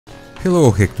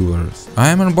Hello hackers, I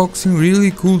am unboxing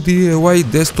really cool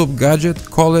DIY desktop gadget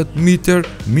called Meter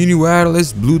Mini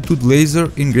Wireless Bluetooth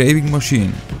Laser Engraving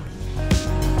Machine.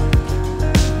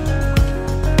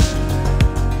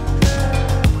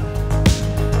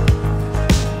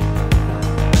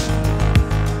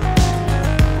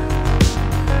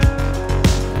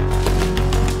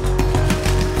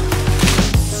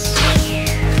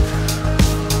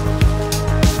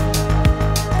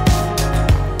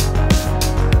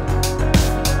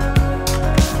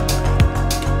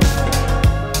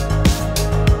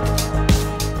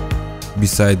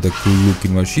 Beside the cool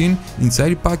looking machine, inside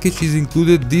the package is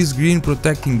included this green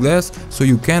protecting glass so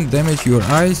you can't damage your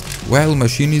eyes while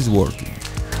machine is working.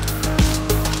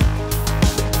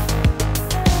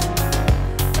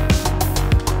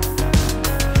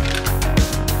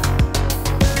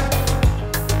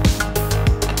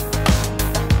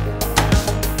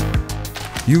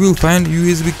 You will find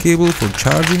USB cable for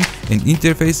charging and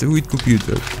interface with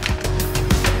computer.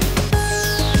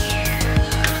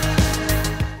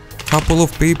 Couple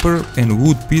of paper and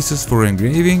wood pieces for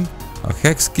engraving, a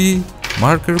hex key,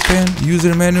 marker pen,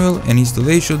 user manual and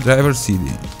installation driver CD.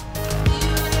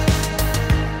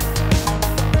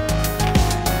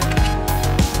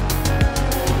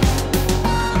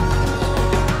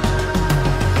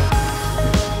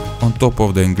 On top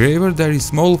of the engraver there is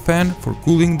small fan for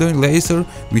cooling the laser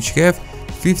which have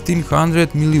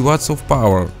 1500 mW of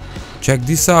power. Check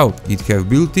this out, it have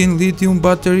built-in lithium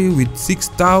battery with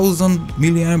 6000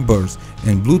 mAh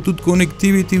and Bluetooth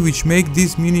connectivity which make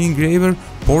this mini engraver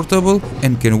portable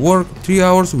and can work 3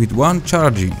 hours with one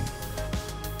charging.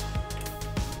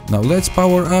 Now let's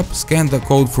power up, scan the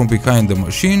code from behind the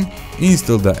machine,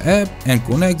 install the app and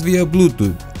connect via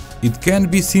Bluetooth. It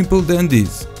can't be simpler than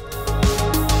this.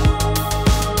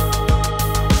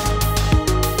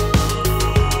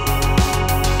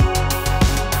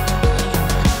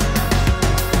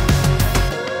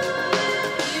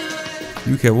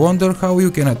 You have wondered how you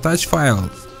can attach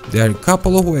files. There are a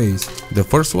couple of ways. The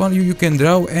first one, you can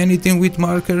draw anything with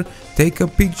marker, take a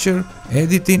picture,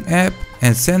 edit in app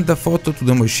and send the photo to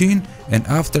the machine, and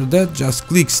after that just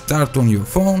click start on your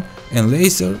phone and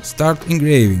laser start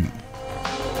engraving.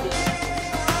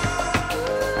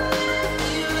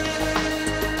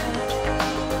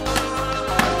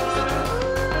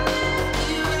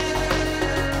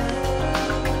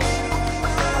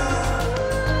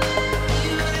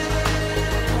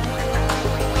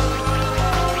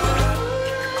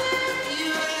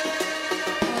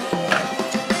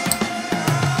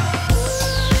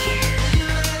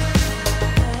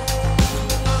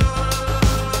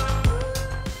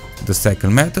 The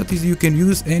second method is you can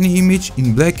use any image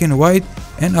in black and white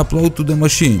and upload to the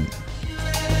machine.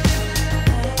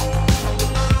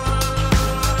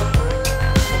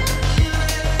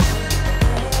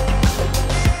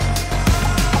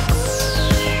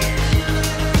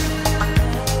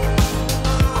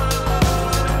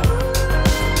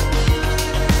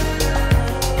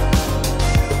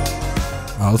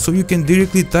 Also, you can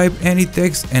directly type any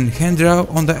text and hand draw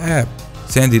on the app,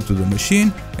 send it to the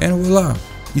machine and voila!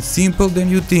 It's simpler than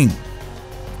you think.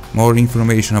 More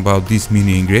information about this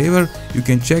mini engraver you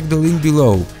can check the link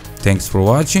below. Thanks for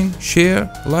watching, share,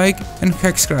 like and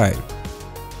subscribe.